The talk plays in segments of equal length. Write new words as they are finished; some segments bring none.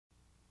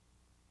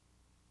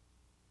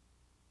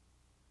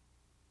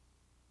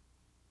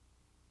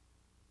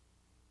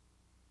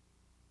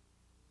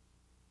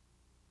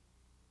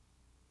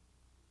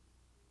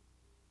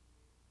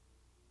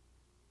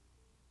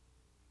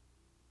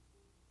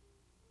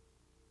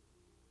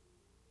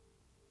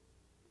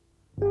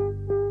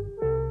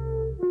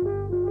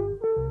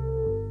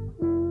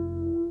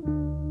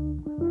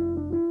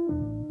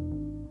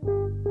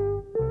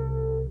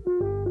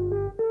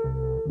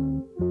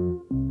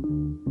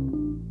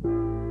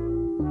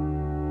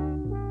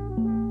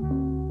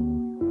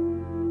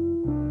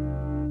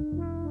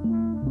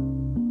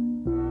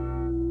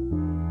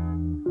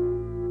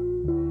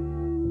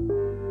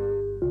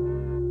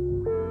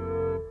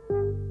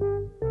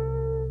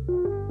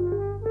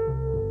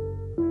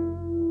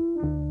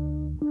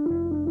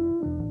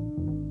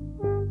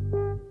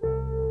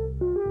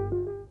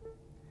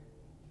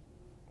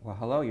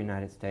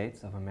United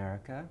States of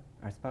America.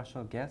 Our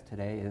special guest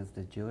today is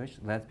the Jewish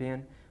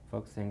lesbian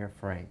folk singer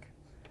Phranc.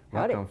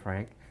 Howdy. Welcome,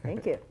 Phranc.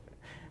 Thank you.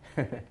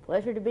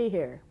 Pleasure to be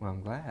here. Well,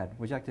 I'm glad.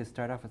 Would you like to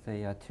start off with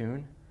a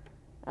tune?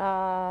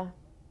 All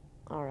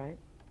right.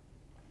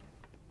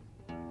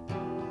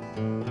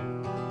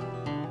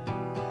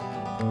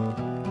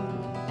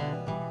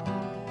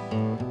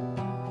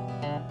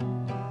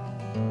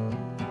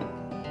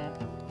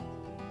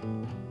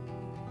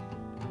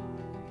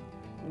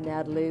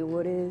 Natalie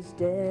Wood is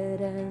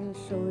dead and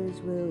so is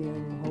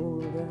William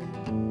Holden.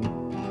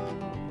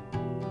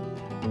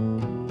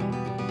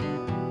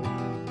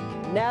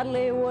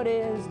 Natalie Wood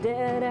is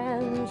dead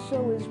and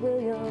so is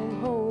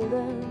William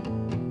Holden.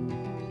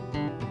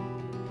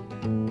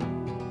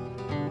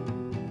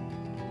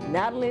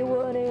 Natalie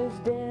Wood is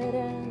dead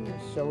and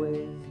so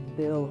is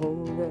Bill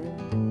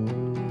Holden.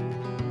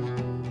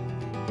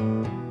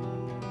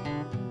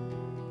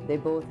 They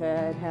both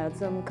had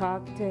some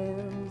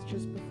cocktails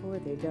just before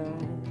they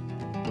died.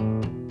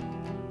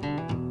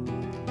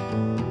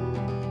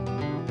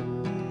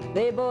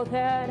 They both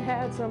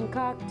had some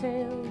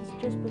cocktails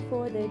just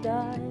before they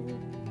died.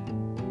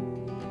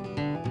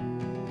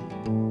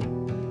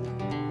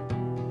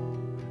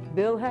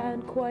 Bill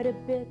had quite a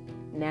bit,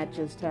 Nat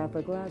just half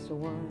a glass of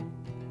wine.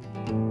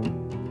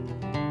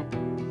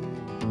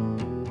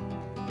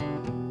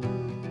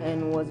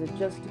 And was it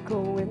just a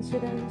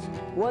coincidence?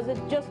 Was it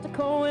just a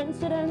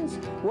coincidence?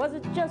 Was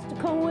it just a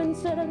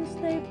coincidence?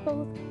 They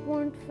both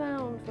weren't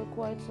found for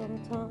quite some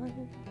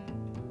time.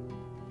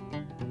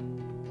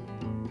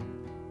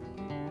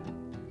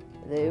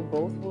 They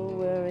both were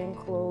wearing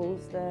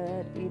clothes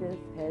that Edith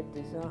had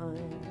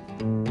designed.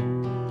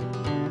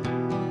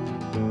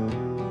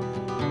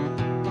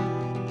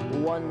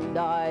 One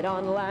died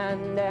on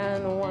land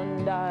and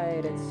one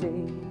died at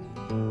sea.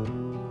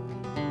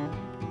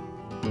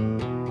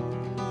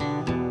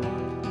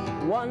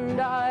 One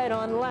died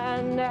on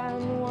land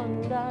and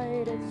one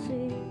died at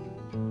sea.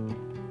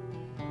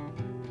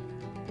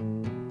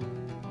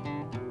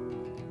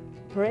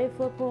 Pray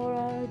for poor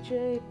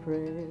RJ,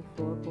 pray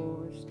for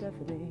poor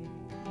Stephanie.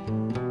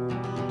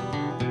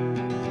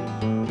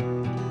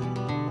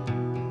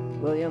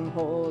 William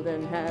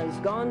Holden has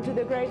gone to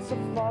the great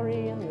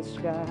safari in the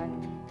sky.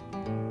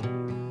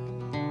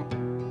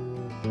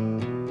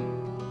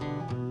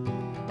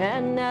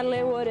 And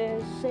Natalie Wood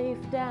is safe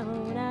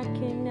down at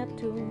King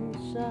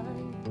Neptune's side.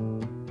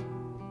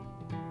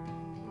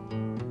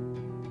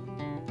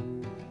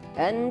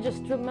 And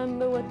just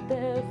remember what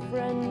their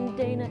friend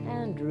Dana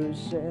Andrews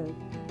said.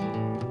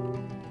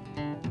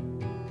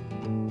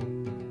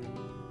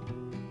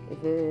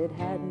 If it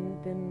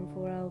hadn't been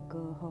for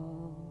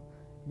alcohol,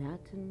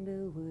 Nat and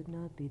Bill would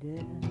not be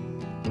dead.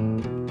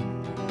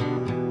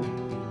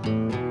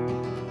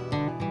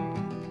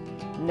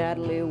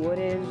 Natalie Wood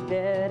is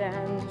dead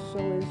and so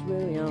is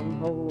William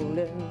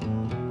Holden.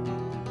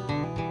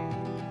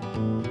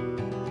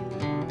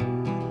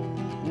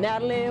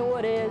 Natalie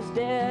Wood is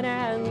dead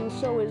and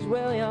so is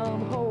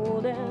William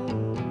Holden.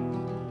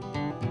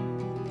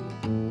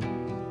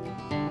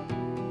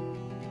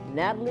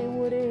 Natalie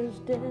Wood is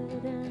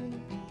dead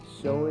and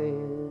so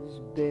is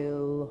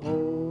Bill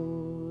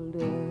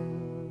Holden.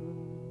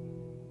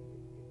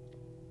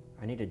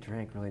 I need a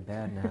drink really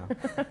bad now.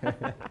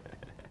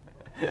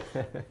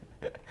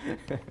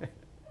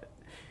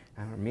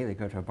 I don't immediately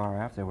go to a bar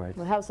afterwards.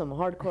 We'll have some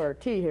hardcore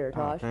tea here,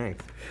 Tosh. Oh,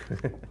 thanks.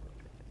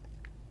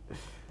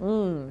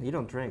 You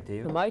don't drink, do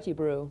you? The Mighty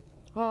Brew.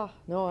 Oh,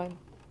 no, I'm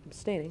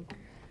abstaining.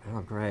 Oh,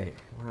 great.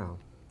 Wow.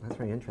 That's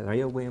very interesting. Are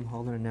you a William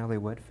Holden and Natalie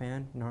Wood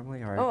fan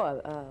normally? Or?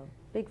 Oh,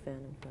 big fan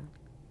of them.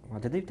 Well,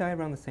 did they die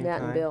around the same Nat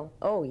time? and Bill.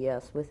 Oh,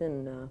 yes,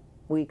 within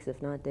weeks,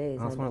 if not days,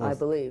 I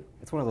believe.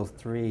 It's one of those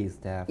threes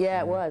deaths.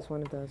 Yeah, it was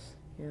one of those.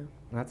 Yeah.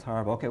 That's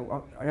horrible. Okay,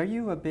 well, are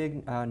you a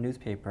big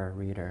newspaper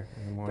reader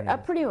in the morning?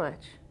 Pretty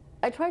much.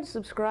 I tried to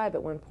subscribe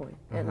at one point,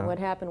 and what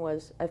happened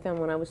was I found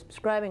when I was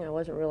subscribing, I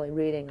wasn't really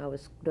reading. I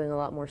was doing a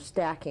lot more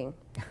stacking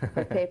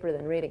of paper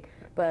than reading.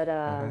 But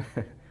I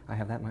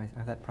have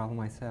that problem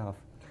myself.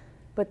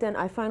 But then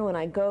I find when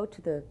I go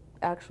to the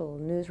actual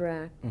news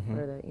rack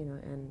or the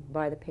and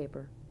buy the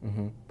paper,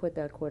 put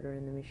that quarter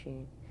in the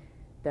machine,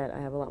 that I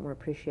have a lot more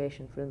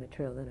appreciation for the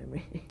material that I'm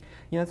reading.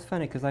 Yeah, it's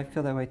funny because I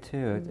feel that way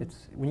too.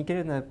 It's when you get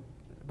it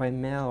by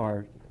mail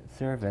or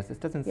service, it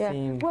doesn't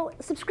seem. Well,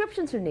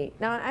 subscriptions are neat.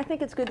 Now, I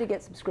think it's good to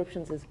get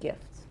subscriptions as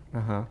gifts.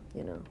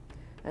 You know,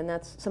 and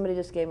that's somebody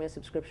just gave me a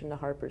subscription to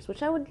Harper's,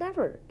 which I would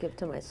never give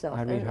to myself.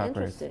 I read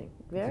Harper's. Interesting.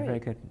 Very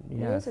good.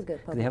 Yes. It is a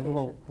good publication. They have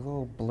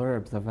little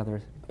blurbs of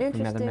other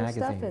magazines.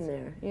 Stuff in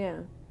there.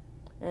 Yeah,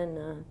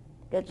 and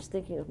yeah, just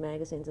thinking of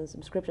magazines and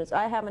subscriptions.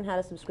 I haven't had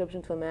a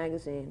subscription to a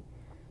magazine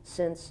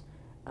since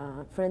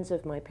friends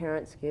of my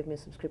parents gave me a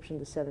subscription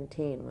to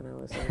 17 when I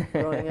was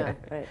growing up,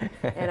 right?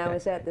 And I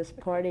was at this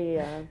party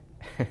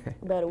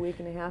about a week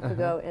and a half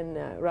ago, and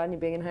Rodney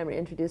Bingenheimer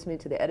introduced me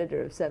to the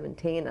editor of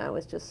 17. I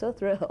was just so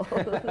thrilled.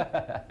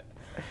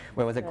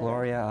 Well, was it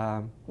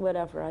Gloria?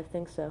 Whatever, I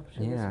think so.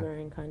 She was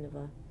wearing kind of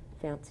a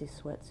fancy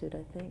sweatsuit,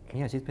 I think.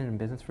 Yeah, she's been in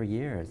business for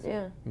years.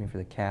 Yeah. I mean, for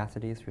the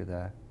Cassidys, through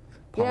the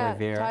Paul Yeah,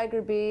 Revere.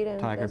 Tiger Beat, and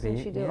Tiger doesn't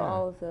Beat, she do yeah.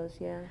 all of those?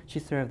 Yeah. She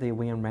served the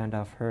William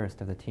Randolph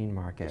Hearst of the teen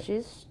market.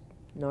 She's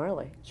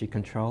gnarly. She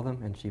controlled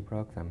them and she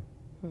broke them.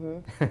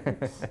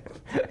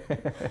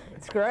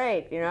 It's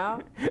great, you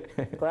know?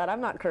 Glad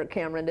I'm not Kirk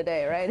Cameron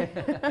today, right?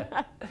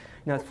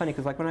 No, it's funny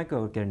because like when I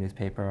go get a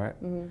newspaper,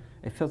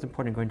 it feels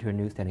important going to a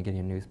newsstand and getting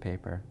a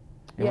newspaper.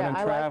 And Yeah, when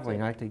I'm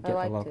traveling, I like to get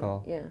the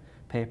local yeah.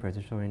 papers.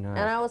 It's really nice.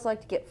 And I always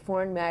like to get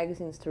foreign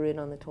magazines to read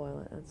on the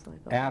toilet. That's like,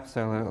 oh,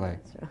 Absolutely.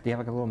 that's right. Do you have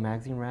like a little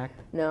magazine rack?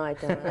 No, I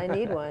don't. I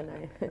need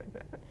one.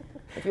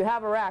 If you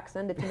have a rack,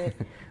 send it to me.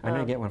 I'm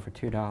going to get one for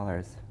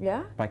 $2.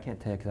 Yeah? But I can't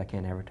tell you because I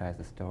can't advertise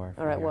the store.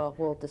 All right, well,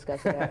 we'll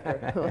discuss it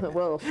after.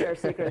 We'll share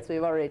secrets.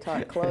 We've already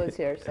talked clothes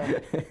here, so.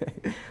 Okay,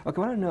 what I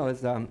want to know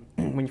is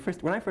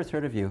when I first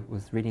heard of you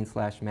was reading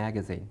Slash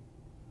magazine.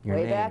 Your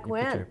Way name, back your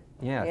when. picture.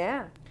 Yes.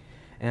 Yeah.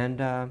 And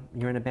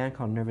you were in a band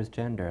called Nervous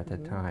Gender at the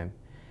time,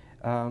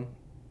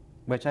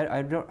 which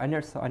I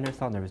never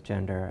saw Nervous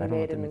Gender. They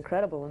made an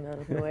incredible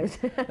amount of noise.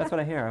 That's what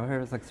I hear. I heard it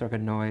was like sort of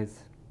a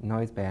noise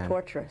band.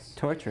 Torturous.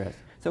 Torturous.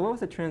 So what was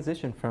the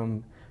transition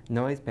from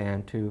noise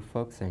band to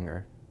folk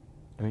singer?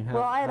 I mean,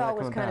 Well, I had how'd that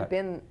always come kind of about?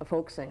 been a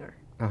folk singer.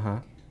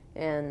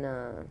 And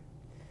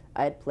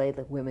I had played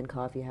the women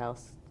coffee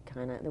house,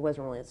 kind of. There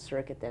wasn't really a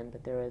circuit then,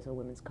 but there was a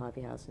women's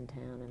coffee house in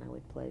town, and I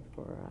would play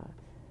for.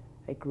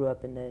 I grew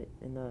up in the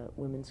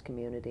women's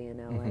community in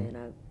LA, and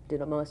I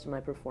did most of my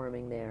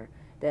performing there.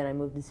 Then I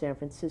moved to San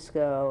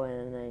Francisco,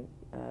 and I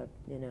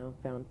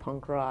found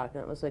punk rock.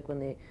 And it was like when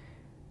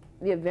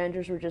the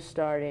Avengers were just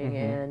starting,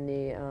 and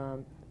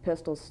the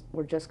Pistols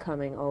were just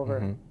coming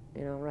over,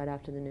 right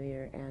after the New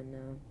Year,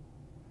 and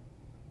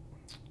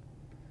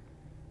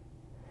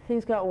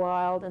things got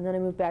wild. And then I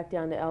moved back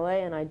down to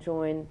LA, and I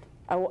joined.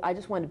 I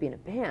just wanted to be in a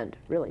band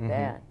really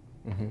bad.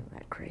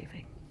 That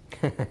craving.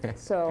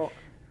 So.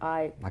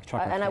 I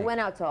went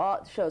out to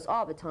shows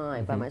all the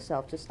time by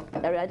myself. I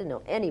didn't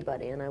know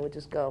anybody, and I would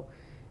just go.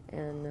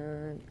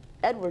 And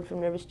Edward from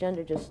Nervous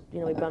Gender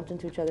we bumped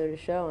into each other at a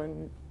show,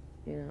 and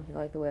he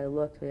liked the way I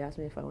looked. He asked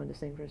me if I wanted to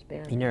sing for his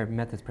band. You never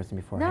met this person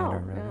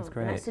beforehand? No, That's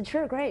great. And I said,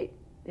 sure, great.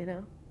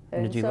 And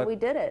did you so we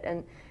did it,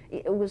 and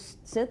it was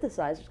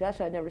synthesizers. Gosh,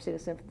 I'd never seen a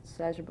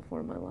synthesizer before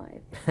in my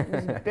life. It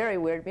was very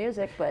weird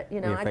music, but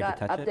I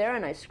got up there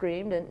and I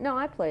screamed, and no,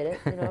 I played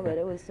it, but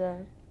it was.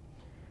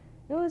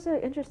 It was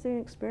an interesting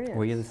experience.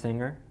 Were you the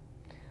singer?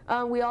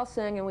 We all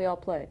sang and we all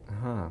played.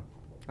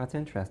 That's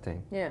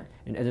interesting. Yeah.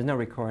 And there's no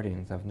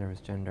recordings of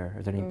Nervous Gender.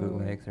 Is there any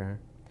bootlegs or?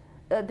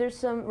 There's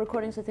some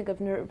recordings, I think, of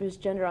Nervous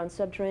Gender on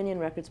Subterranean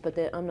Records, but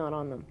I'm not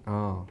on them.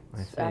 Oh,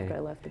 I see. After I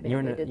left the band,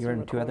 you were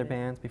in two other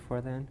bands before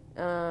then?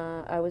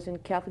 I was in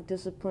Catholic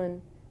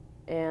Discipline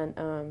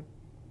and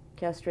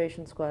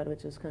Castration Squad,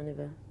 which was kind of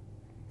a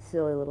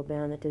silly little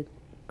band that did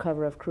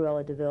cover of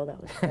Cruella de Vil.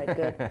 That was quite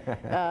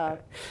good.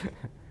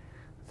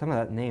 Some of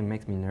that name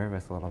makes me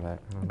nervous a little bit.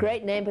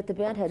 Great name, but the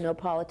band had no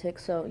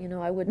politics, so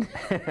I wouldn't,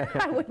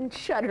 I wouldn't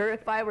shudder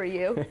if I were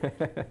you.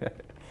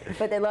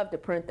 But they loved to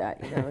print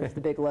that, as the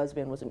big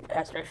lesbian was in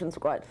Castration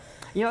Squad.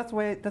 That's the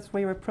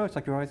way you're approached.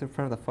 Like you're always in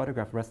front of the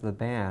photograph, of the rest of the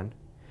band,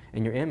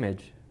 and your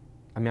image.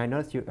 I mean, I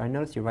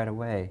noticed you right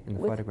away in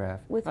the photograph.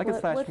 Like a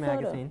Slash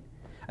magazine. Photo?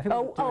 I think it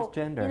was Nervous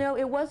Gender.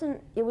 It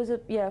wasn't. It was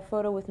a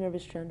photo with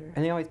Nervous Gender.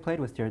 And they always played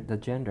with the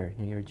gender,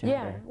 your gender.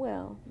 Yeah,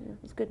 well, it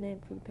was a good name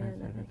for the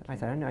band. I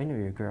said, I knew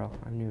you were a girl.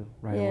 I knew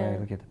right away.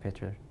 Look at the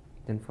picture.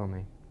 Didn't fool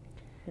me.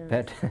 Yeah.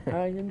 But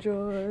I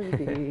enjoy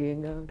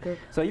being a girl.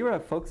 So you were a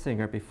folk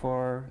singer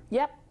before?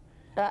 Yep.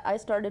 I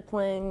started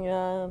playing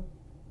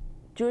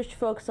Jewish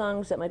folk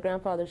songs at my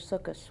grandfather's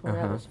sukkahs when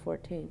I was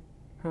 14.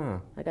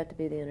 I got to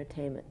be the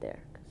entertainment there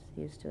because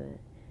he used to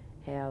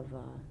have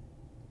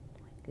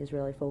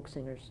Israeli folk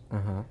singers,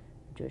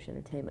 Jewish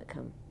entertainment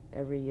come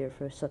every year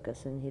for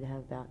sukkahs, and he'd have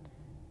about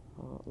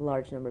a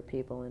large number of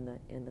people in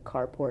the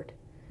carport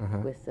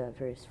with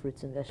various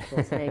fruits and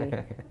vegetables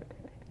hanging.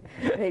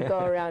 They'd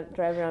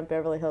drive around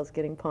Beverly Hills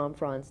getting palm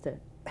fronds to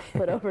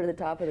put over the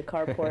top of the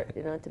carport,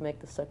 to make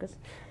the sukkahs.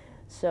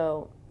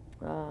 So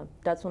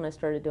that's when I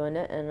started doing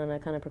it, and then I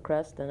kind of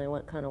progressed, and I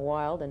went kind of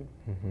wild, and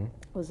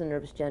was in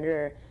Nervous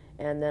Gender.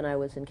 And then I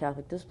was in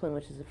Catholic Discipline,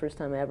 which is the first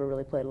time I ever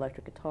really played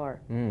electric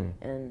guitar,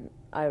 and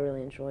I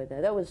really enjoyed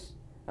that. I was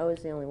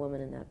the only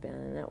woman in that band,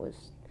 and that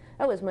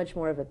was much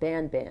more of a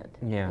band,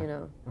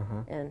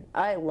 and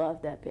I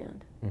loved that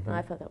band. And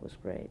I thought that was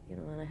great,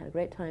 and I had a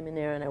great time in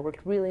there, and I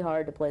worked really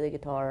hard to play the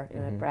guitar,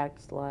 and I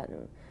practiced a lot,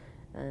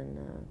 and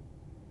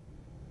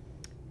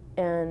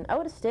I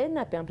would have stayed in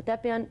that band, but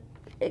that band,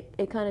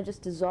 it kind of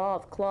just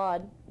dissolved.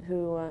 Claude,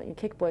 who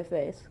Kick Boy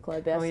Face,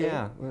 Claude Bessie,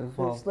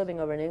 who's living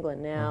over in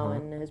England now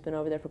and has been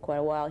over there for quite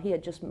a while. He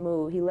had just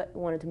moved. He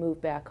wanted to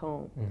move back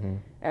home.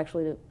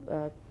 Actually,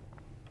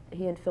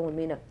 he and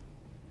Philomena.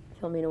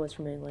 Philomena was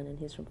from England and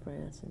he's from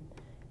France, and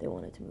they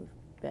wanted to move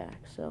back.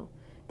 So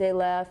they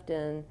left,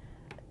 and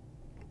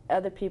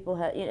other people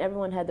had.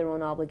 Everyone had their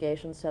own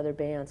obligations to other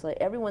bands. Like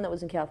everyone that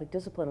was in Catholic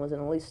Discipline was in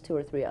at least 2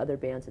 or 3 other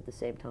bands at the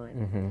same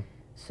time.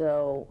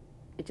 So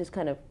it just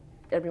kind of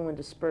everyone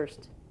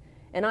dispersed.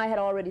 And I had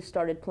already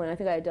started playing. I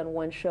think I had done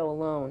 1 show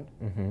alone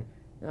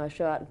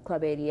show out in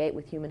Club 88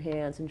 with Human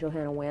Hands and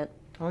Johanna Went.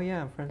 Oh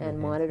yeah, and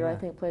Monitor, I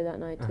think, played that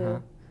night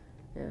too.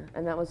 Yeah,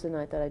 and that was the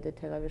night that I did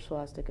Take Off Your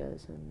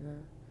Swastikas,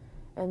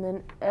 and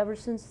then ever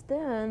since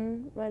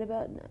then, right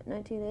about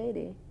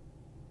 1980,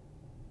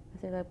 I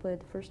think I played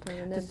the first time.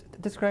 And then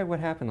describe what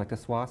happened, like the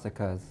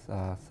Swastikas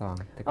song.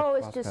 Oh,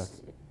 it's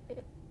just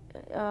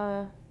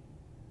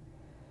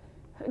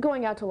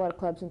going out to a lot of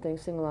clubs and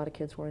things, seeing a lot of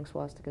kids wearing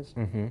swastikas.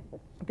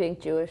 Being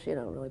Jewish, you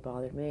know, really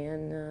bothered me,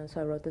 and so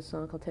I wrote this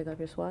song called Take Off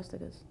Your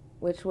Swastikas,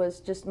 which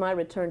was just my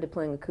return to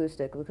playing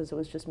acoustic because it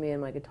was just me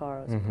and my guitar.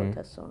 It was a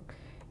protest song,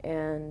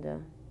 and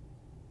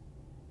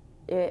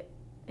it,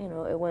 you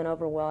know, it went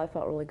over well. I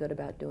felt really good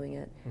about doing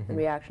it. The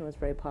reaction was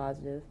very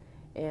positive,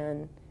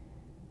 and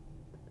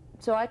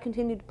so I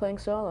continued playing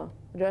solo,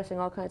 addressing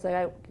all kinds. Like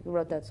I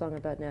wrote that song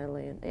about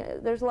Natalie, and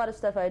there's a lot of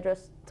stuff I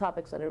address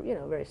topics that are, you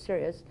know, very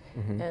serious,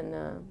 and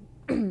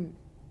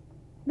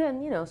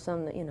then, you know,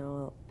 some that, you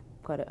know,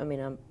 I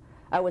mean,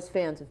 I was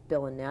fans of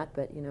Bill and Nat,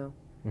 but, you know,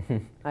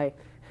 I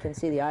can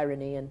see the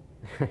irony in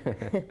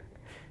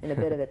in a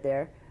bit of it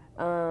there.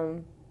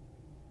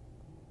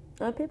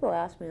 People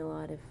ask me a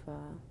lot if,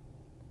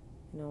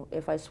 you know,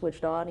 if I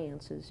switched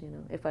audiences, you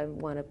know, if I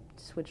want to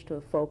switch to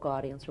a folk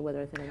audience, or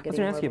whether I think I'm getting. I was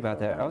going to ask you about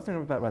that. I was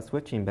thinking about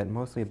switching, but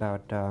mostly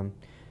about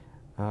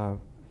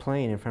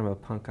playing in front of a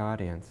punk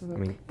audience. I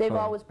mean, they've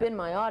always been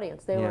my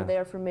audience. They were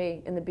there for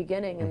me in the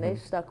beginning, and they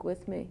stuck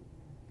with me,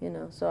 you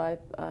know. So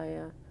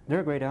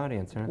they're a great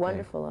audience, aren't they?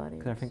 Wonderful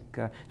audience. Because I think,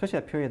 especially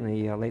that period in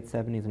the late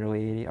 70s and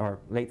early 80s, or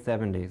late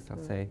 70s,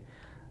 I'll say,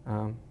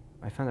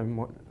 I found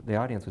that the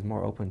audience was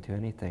more open to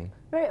anything.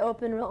 Very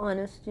open, real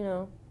honest, you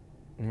know.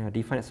 Yeah. Do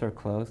you find it sort of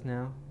closed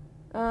now?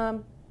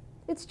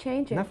 It's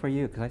changing. Not for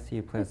you, because I see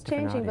you play with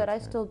different audience. It's changing, but I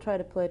yeah. still try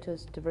to play to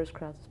as diverse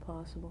crowds as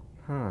possible.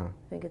 Huh. I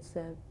think it's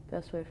the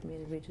best way for me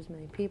to reach as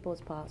many people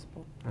as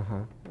possible.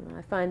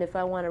 I find if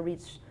I want to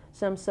reach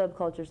some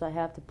subcultures, I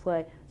have to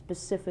play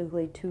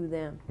specifically to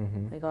them.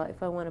 Like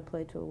if I want to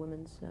play to a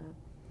women's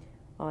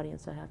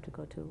audience, I have to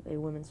go to a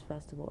women's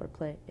festival or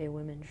play a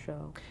women's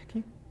show.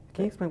 Can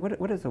you explain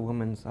what is a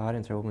women's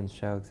audience or a women's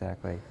show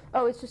exactly?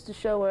 Oh, it's just a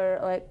show where,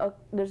 like,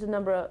 there's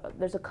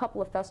a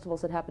couple of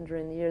festivals that happen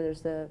during the year.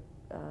 There's the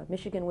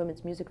Michigan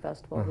Women's Music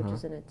Festival, which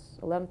is in its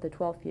 11th or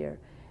 12th year,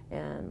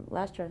 and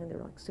last year I think there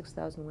were like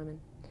 6,000 women,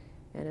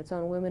 and it's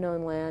on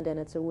women-owned land, and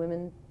it's a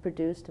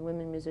women-produced, and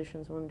women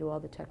musicians, women do all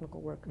the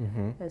technical work.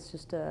 It's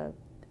just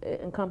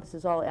it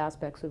encompasses all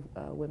aspects of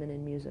women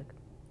in music,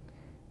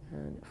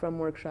 and from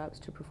workshops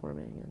to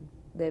performing. And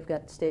they've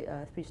got 3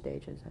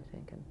 stages, I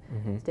think, and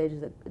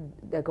stages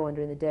that go on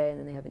during the day, and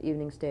then they have an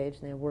evening stage,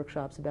 and they have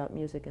workshops about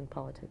music and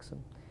politics,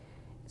 and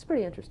it's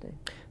pretty interesting.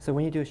 So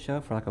when you do a show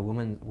for like a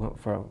woman,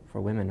 for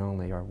women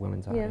only, or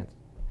women's audience,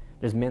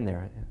 there's men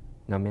there,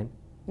 no men?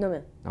 No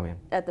men. No men.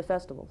 At the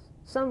festivals.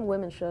 Some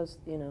women's shows,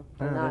 you know,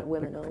 are not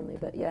women only,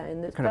 but yeah,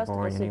 in this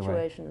festival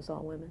situation, it's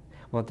all women.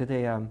 Well, do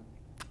they,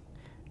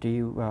 do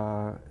you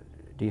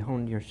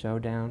hone your show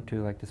down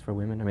to like this for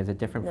women? I mean, is it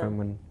different from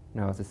when?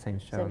 No, it's the same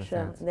show. Same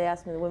show.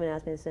 The women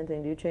asked me the same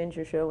thing. Do you change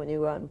your show when you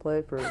go out and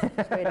play for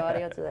straight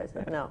audiences? I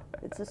said, no,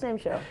 it's the same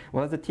show.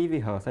 Well, as a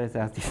TV host, I just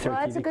asked you.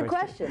 Well, that's a good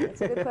question.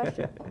 It's a good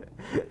question.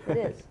 It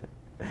is.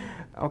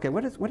 Okay,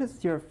 what is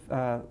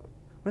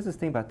this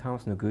thing about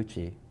Thomas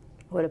Noguchi?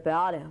 What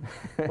about him?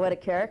 What a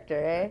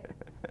character, eh?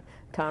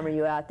 Tom, are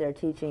you out there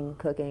teaching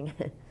cooking?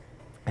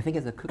 I think he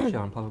has a cook show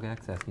on public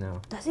access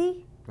now. Does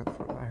he?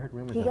 I heard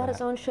rumors. He got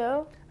his own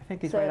show? I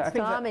think he's so it's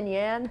Tom and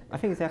Yan? I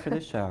think it's after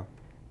this show.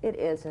 It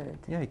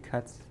isn't. Yeah, he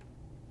cuts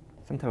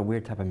some type of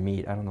weird type of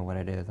meat. I don't know what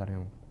it is. I don't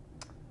know.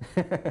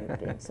 You're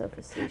being so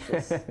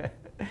facetious.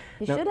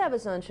 He should have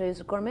his own show.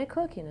 He's a gourmet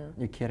cook, you know.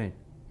 You're kidding.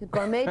 He's a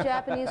gourmet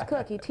Japanese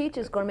cook. He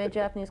teaches gourmet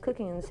Japanese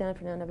cooking in the San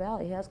Fernando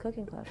Valley. He has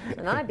cooking classes.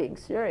 And I'm being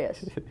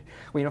serious.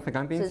 Well, you don't think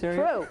I'm being serious?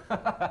 It's true.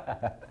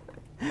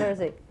 Where is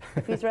he?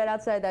 If he's right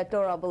outside that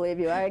door, I'll believe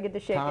you. I get to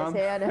shake his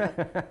hand.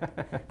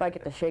 If I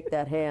get to shake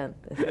that hand,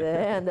 the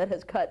hand that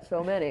has cut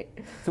so many.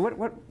 So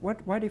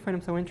why do you find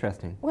him so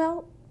interesting?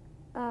 Well,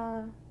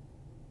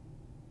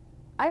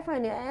 I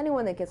find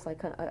anyone that gets like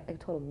kind of a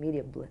total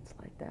media blitz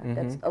like that,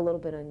 that's a little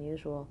bit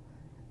unusual.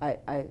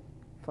 I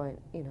find,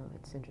 you know,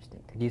 it's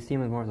interesting. Do you see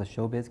him more as a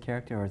showbiz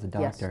character or as a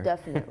doctor? Yes,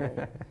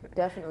 definitely.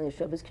 Definitely a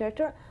showbiz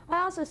character. I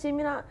also see him,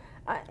 you know,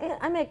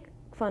 I make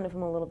fun of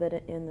him a little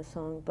bit in the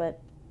song,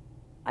 but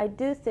I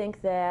do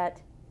think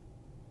that,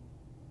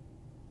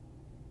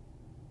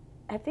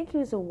 I think he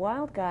was a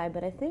wild guy,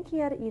 but I think he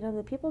had, you know,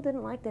 the people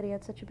didn't like that he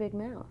had such a big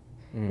mouth.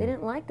 They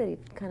didn't like that he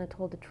kind of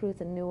told the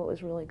truth and knew what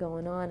was really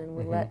going on and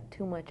would let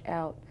too much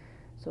out.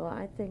 So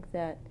I think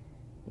that,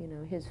 you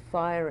know, his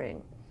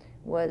firing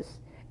was,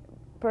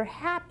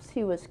 perhaps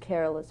he was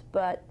careless,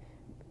 but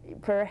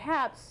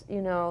perhaps,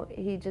 you know,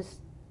 he just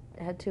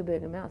had too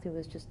big a mouth. He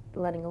was just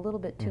letting a little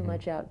bit too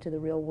much out to the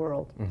real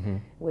world,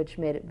 which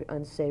made it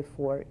unsafe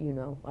for, you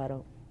know,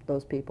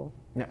 those people.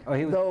 No,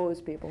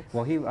 those people.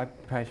 Well, I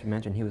probably should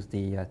mention he was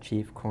the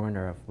chief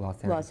coroner of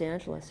Los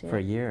Angeles for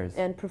years.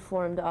 And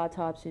performed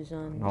autopsies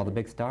on all the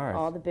big stars.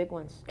 All the big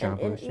ones. John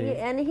Belushi.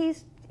 And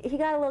he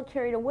got a little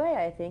carried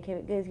away, I think,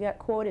 because he got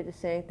quoted as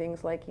saying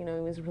things like, you know,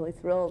 he was really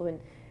thrilled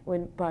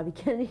when Bobby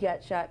Kennedy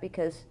got shot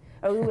because,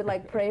 or we would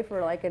like pray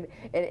for like an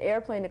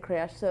airplane to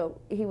crash so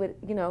he would,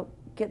 you know,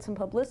 get some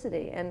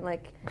publicity. And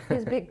like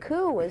his big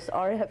coup was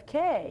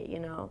RFK, you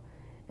know.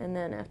 And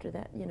then after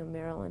that, you know,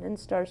 Marilyn and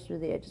Stars Through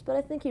the Ages. But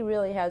I think he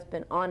really has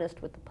been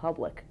honest with the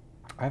public.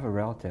 I have a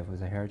relative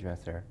who's a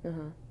hairdresser.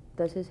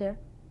 Does his hair?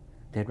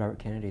 Did Robert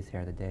Kennedy's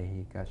hair the day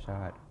he got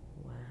shot.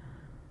 Wow.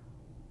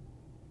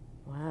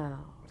 Wow.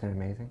 Isn't that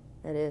amazing?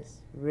 That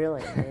is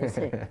really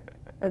amazing.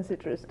 That's a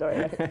true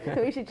story.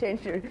 We should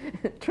change your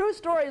True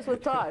Stories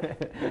with Tosh.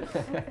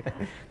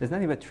 There's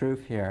nothing but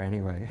truth here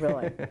anyway.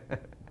 Really?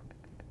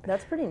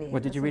 That's pretty neat.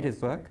 Well, did you read his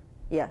book?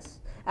 Yes.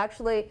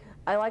 Actually,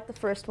 I like the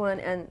first one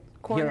and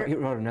Corner... You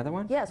wrote another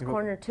one? Yes,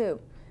 Corner 2.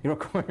 You wrote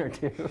Corner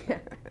 2? Yeah,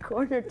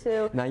 Corner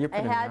 2. Now you're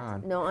putting it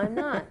on. No, I'm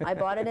not. I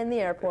bought it in the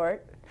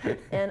airport,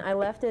 and I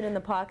left it in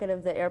the pocket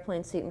of the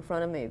airplane seat in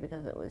front of me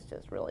because it was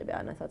just really bad,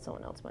 and I thought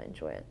someone else might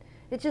enjoy it.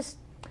 It just...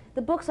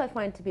 The books I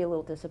find to be a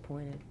little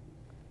disappointing.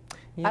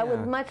 Yeah. I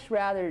would much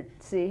rather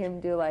see him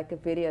do like a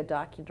video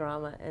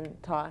docudrama and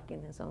talk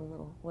in his own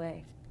little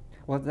way.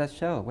 Well, that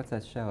show, what's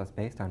that show? It's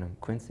based on him.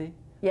 Quincy?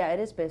 Yeah, it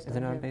is based on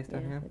him. Is it not based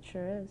on him? It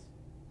sure is.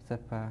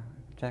 Except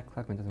Jack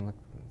Klugman doesn't look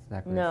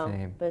exactly the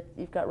same. No, but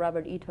you've got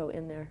Robert Ito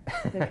in there.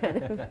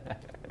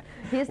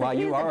 Well,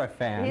 you are a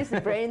fan. He's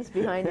the brains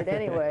behind it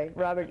anyway.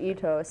 Robert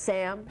Ito,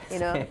 Sam, you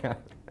know.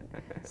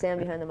 Sam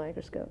behind the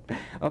microscope.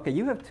 Okay,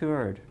 you have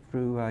toured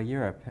through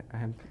Europe.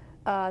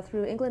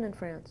 Through England and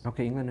France.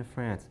 Okay, England and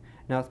France.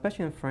 Now,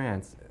 especially in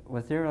France,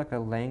 was there like a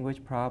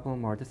language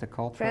problem or just a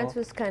cultural? France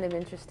was kind of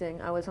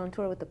interesting. I was on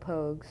tour with the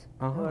Pogues,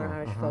 who are an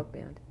Irish folk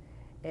band,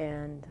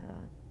 and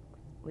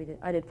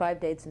I did 5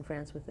 dates in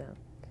France with them.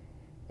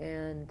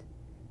 And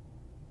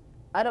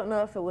I don't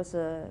know if it was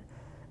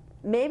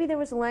maybe there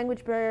was a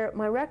language barrier.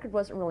 My record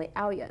wasn't really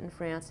out yet in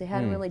France. They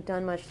hadn't really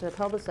done much to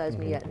publicize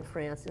me yet in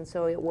France, and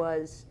so it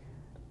was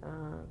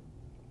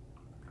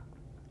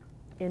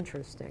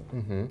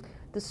interesting.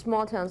 The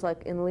small towns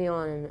like in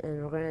Lyon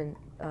and Rennes,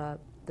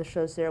 the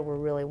shows there were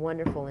really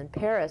wonderful. In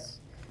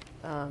Paris,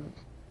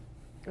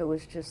 it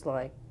was just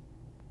like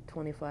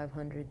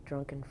 2,500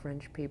 drunken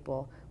French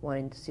people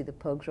wanting to see the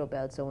Pogues real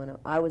bad. So when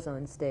I was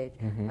on stage,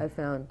 I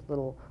found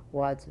little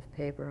wads of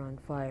paper on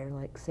fire,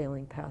 like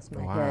sailing past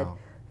my head,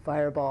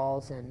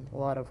 fireballs and a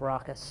lot of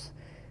raucous,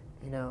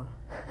 you know,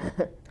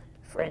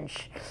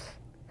 French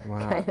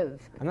kind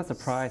of. I'm not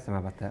surprised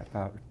about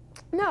that.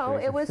 No,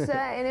 it was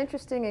an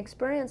interesting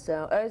experience,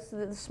 though.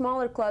 The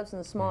smaller clubs and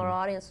the smaller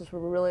audiences were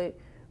really,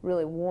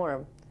 really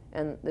warm,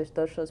 and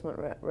those shows went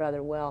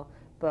rather well.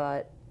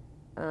 But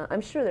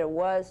I'm sure there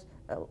was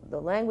the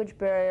language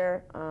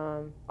barrier.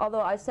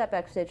 Although I sat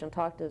backstage and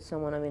talked to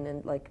someone, I mean,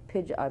 in like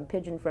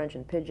Pidgin French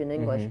and Pidgin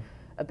English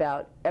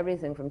about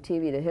everything from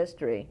TV to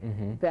history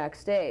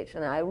backstage.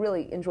 And I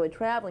really enjoyed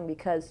traveling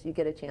because you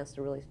get a chance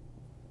to really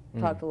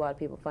talk to a lot of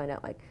people, find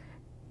out like,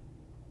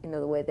 you know,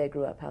 the way they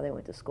grew up, how they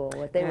went to school,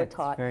 what they were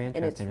taught,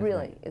 and it's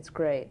really, it's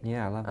great.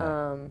 Yeah, I love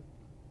that.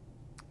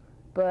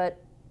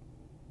 But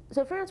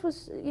so France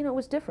was, you know,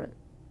 was different.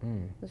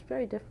 It was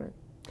very different,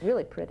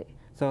 really pretty.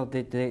 So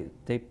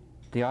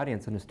the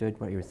audience understood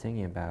what you were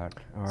singing about?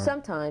 Or?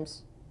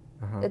 Sometimes.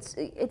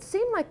 It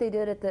seemed like they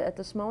did at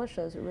the smaller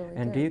shows. It really did.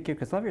 And do you give,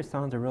 because a lot of your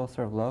songs are real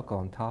sort of local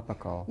and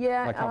topical.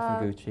 Yeah. Like Help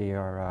from Gucci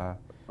or.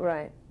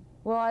 Right.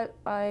 Well,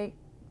 I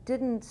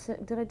did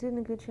I do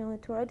Gucci on the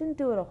tour? I didn't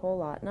do it a whole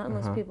lot, not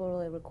unless people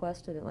really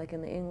requested it. Like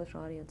in the English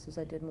audiences,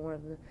 I did more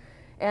of the,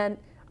 and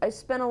I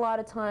spent a lot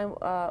of time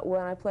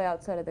when I play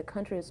outside of the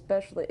country,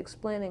 especially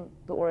explaining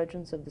the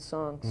origins of the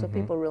song, so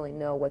people really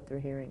know what they're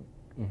hearing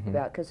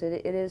about, because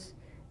it is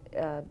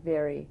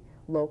very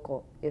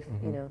local. If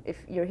you know, if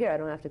you're here, I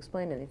don't have to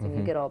explain anything.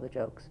 You get all the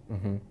jokes.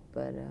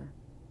 But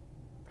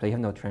so you have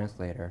no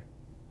translator.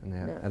 On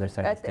the other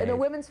side of the stage. At the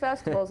women's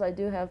festivals, I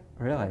do have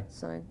really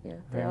signed. Yeah,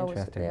 very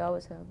they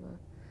always have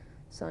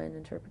signed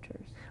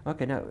interpreters.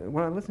 Okay, now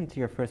when I listened to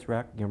your first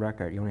your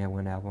record, you only have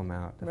one album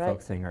out, The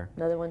Folksinger.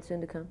 Another one soon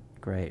to come.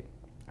 Great.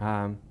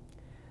 I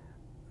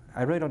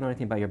really don't know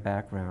anything about your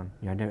background.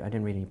 You know, I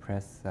didn't read any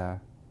press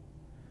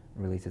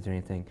releases or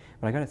anything,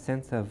 but I got a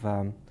sense of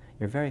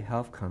you're very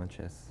health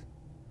conscious.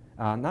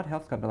 Not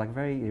health conscious, but like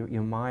very you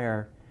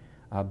admire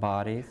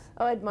bodies.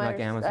 Oh, I admire. Like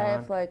Amazon. I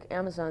have like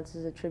Amazon's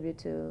as a tribute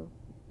to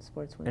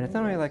sportswomen. And it's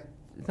not only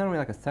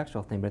like a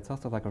sexual thing, but it's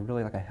also like a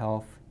really like a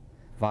health,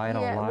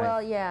 vital life.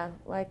 Well, yeah,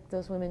 like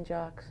those women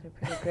jocks are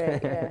pretty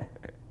great.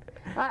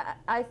 Yeah.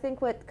 I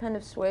think what kind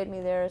of swayed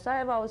me there is I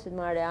have always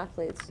admired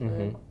athletes.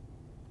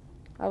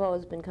 I've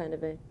always been kind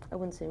of I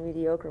wouldn't say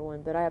mediocre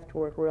one, but I have to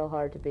work real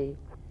hard to be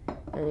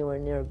anywhere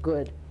near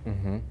good.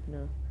 You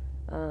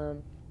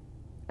know.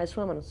 I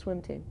swim on a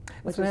swim team.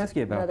 Let's ask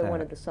you about another that.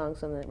 one of the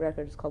songs on the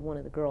record is called One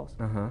of the Girls.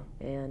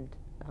 And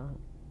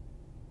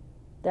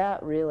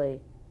that really,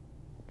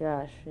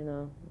 gosh, you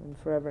know, I'm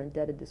forever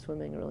indebted to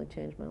swimming. It really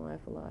changed my life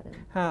a lot. And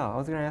how? I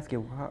was going to ask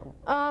you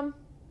how.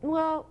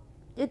 Well,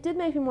 it did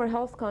make me more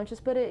health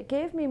conscious, but it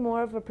gave me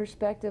more of a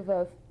perspective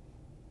of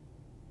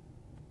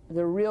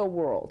the real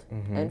world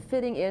and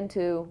fitting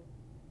into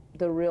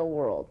the real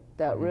world,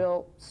 that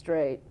real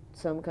straight,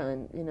 some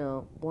kind, you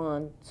know,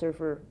 blonde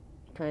surfer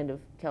kind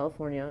of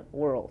California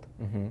world.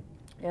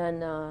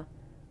 And I'd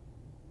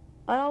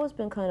always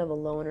been kind of a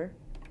loner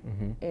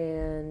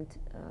and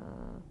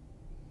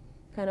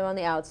kind of on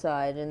the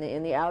outside,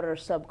 in the outer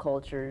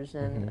subcultures,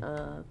 and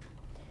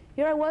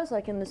here I was,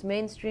 like in this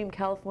mainstream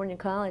California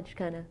college,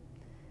 kind of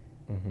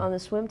on the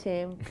swim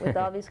team with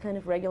all these kind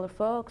of regular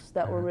folks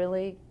that were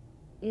really,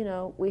 you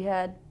know, we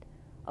had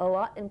a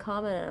lot in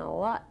common and a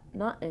lot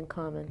not in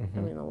common. I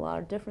mean, a lot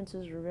of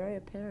differences were very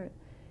apparent,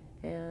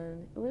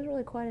 and it was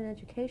really quite an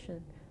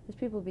education. These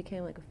people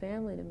became like a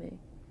family to me,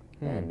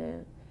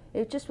 and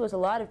it just was a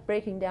lot of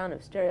breaking down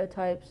of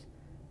stereotypes.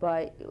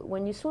 By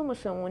when you swim with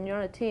someone, when you're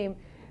on a team,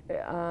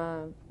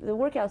 the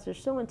workouts are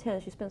so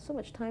intense. You spend so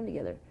much time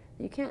together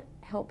that you can't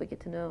help but get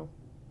to know,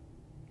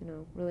 you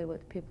know, really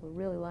what people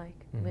really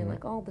like. I mean,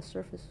 like all the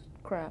surface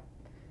crap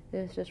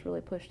is just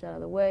really pushed out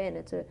of the way, and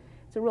it's a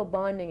real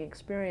bonding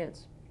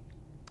experience.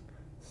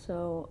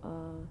 So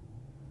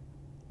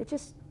it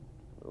just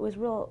was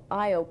real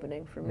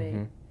eye-opening for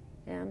me,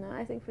 and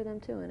I think for them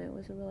too. And it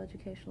was a real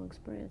educational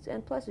experience.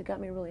 And plus, it got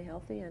me really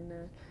healthy and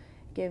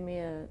gave me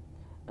a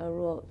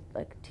real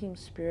like team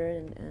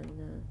spirit and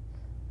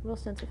a real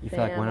sense of family. You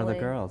feel like one of the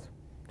girls.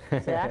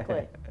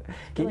 Exactly.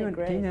 Can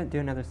really you do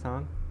another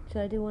song?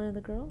 Should I do one of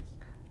the girls?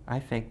 I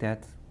think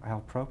that's how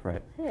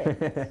appropriate. Hey,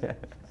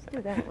 let's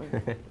do that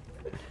one.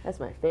 That's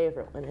my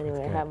favorite one,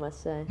 anyway, I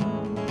must say.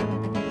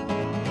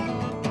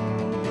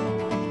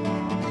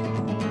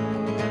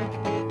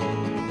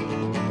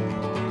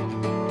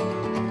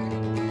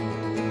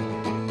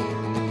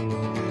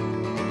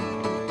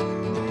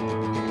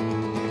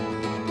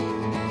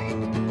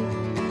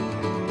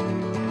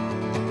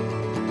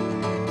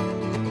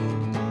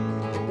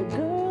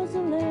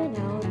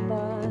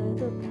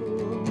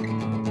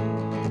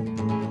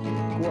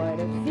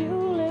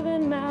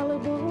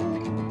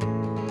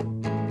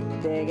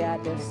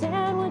 Their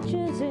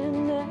sandwiches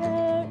in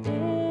their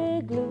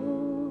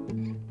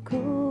igloo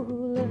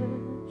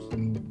coolers.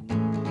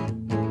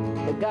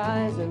 The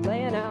guys are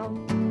laying out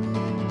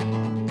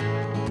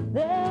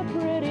their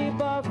pretty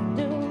buff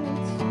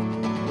dudes.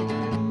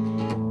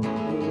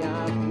 Me,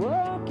 I'm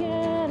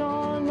working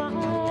on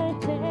my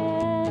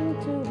tan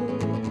too.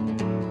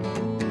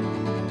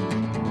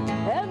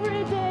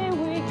 Every day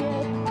we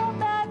get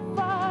up at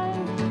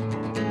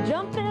 5,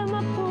 jump in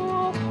the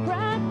pool,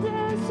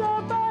 practice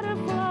our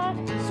butterfly.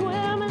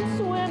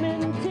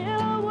 Swimming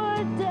till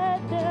we're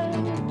dead,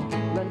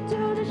 run to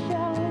the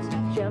showers,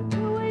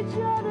 shampoo each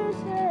other's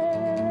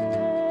hair.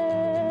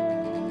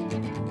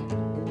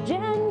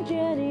 Jen,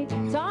 Jenny,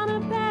 Tana,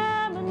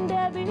 Pam, and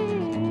Debbie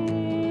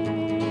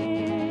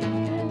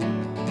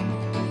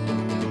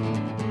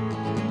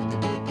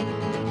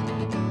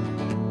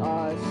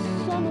are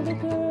some of the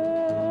girls.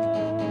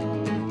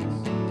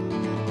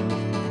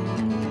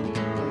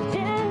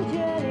 Jen,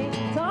 Jenny,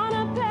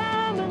 Tana,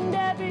 Pam, and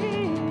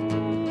Debbie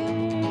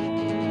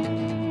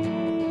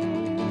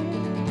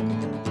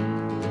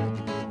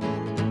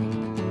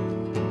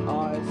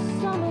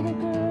some of the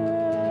girls.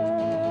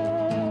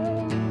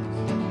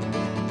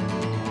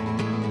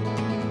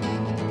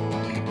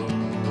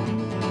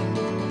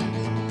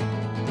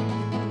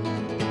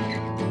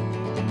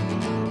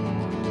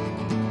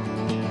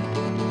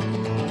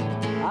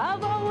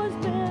 I've always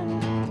been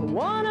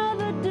one of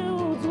the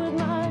dudes with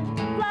my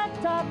flat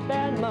top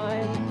and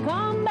my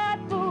combat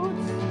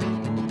boots.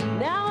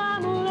 Now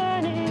I'm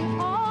learning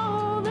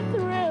all the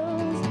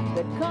thrills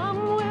that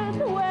come with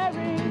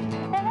wearing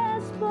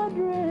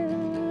espadrilles.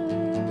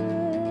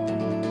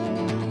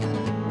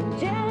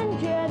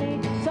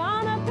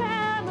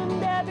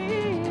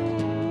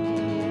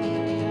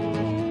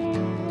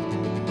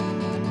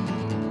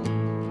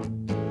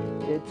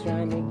 They're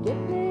trying to get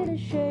me to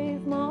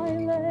shave my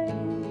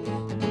legs.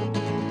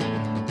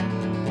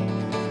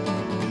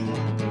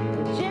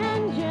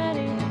 Jen,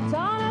 Jenny,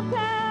 Tana,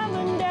 Pam,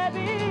 and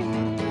Debbie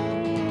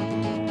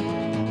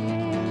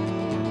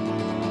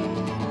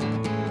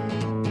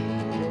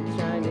they're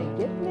trying to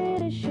get me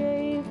to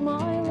shave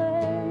my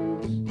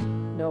legs.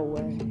 No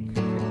way.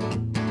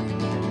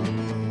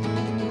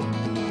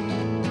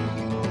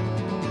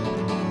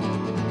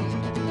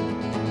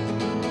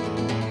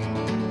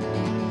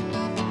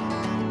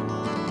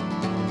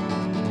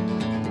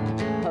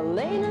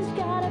 Elena's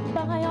got a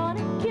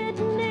bionic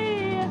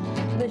kidney.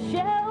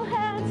 Michelle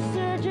had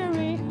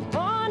surgery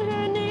on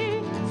her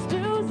knee.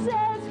 Stu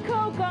says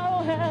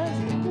Coco has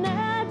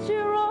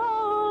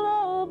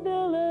natural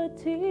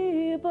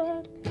ability.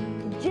 But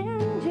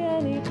Jen,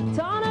 Jenny,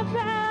 Tana,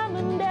 Pam,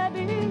 and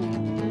Debbie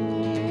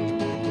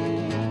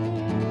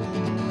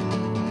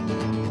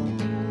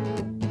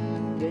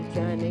they're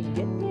trying to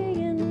get me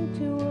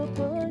into a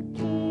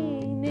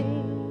bikini.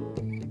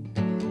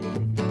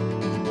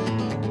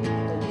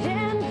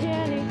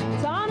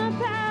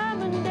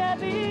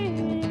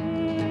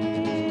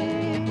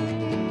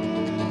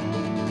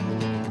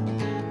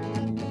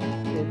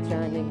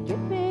 Trying to get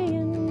me.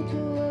 into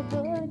a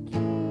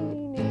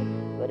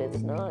bikini, but it's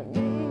not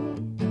me.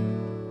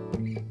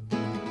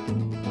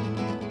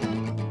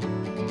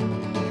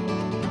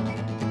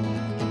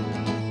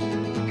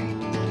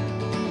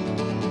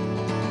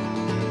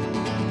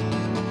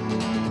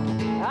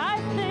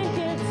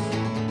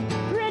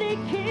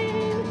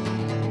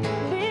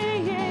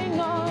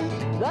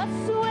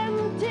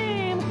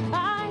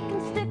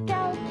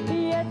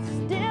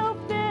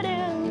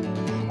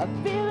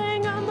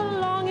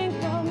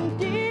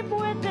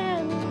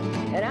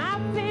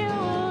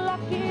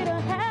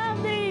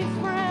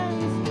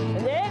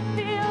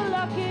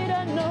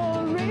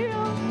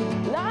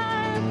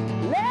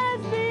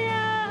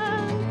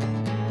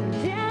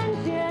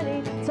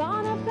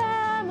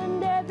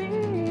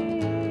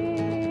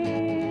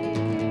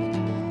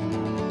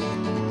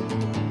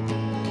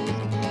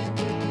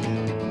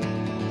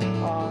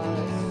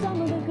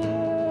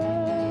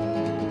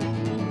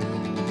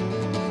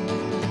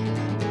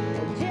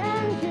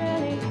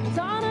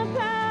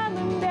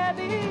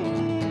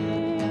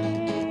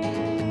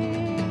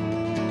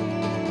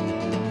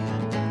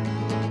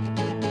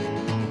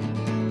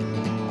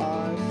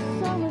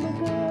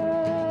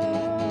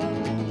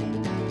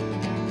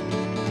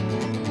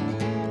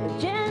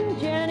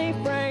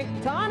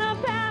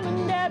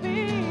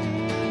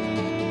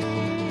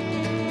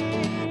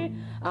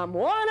 I'm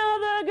one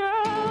of the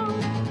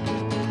girls.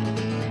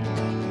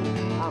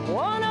 I'm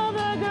one of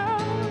the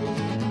girls.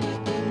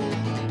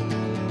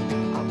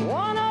 I'm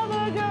one of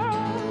the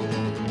girls.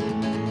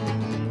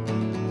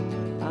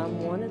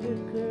 I'm one of the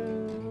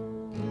girls.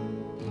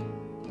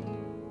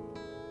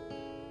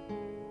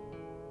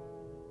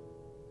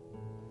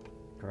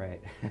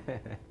 Great.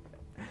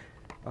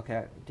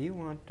 Okay, do you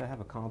want to have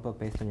a comic book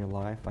based on your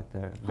life, like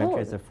the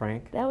Adventures of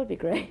Phranc? That would be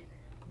great.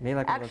 Maybe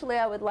like Actually,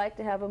 I would like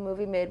to have a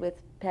movie made with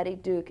Patty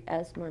Duke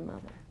as my mother.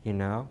 You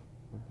know,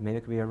 maybe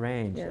it could be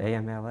arranged. Yeah.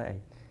 AMLA.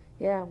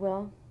 Yeah,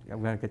 well,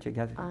 I'm gonna get you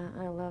guys.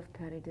 I love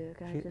Patty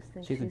Duke. I just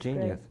think she's a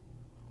genius.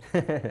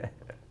 Great.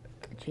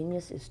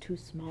 Genius is too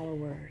small a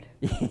word.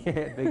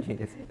 Yeah, big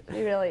genius.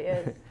 He really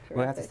is.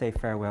 We'll have to say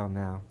farewell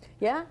now.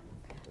 Yeah?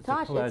 It's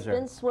Tosh, a pleasure. it's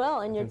been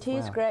swell, and your It's been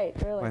tea's swell. great,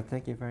 really. Well,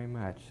 thank you very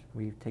much.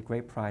 We take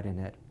great pride in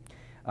it.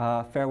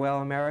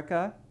 Farewell,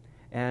 America,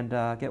 and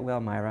get well,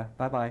 Myra.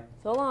 Bye-bye.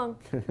 So long.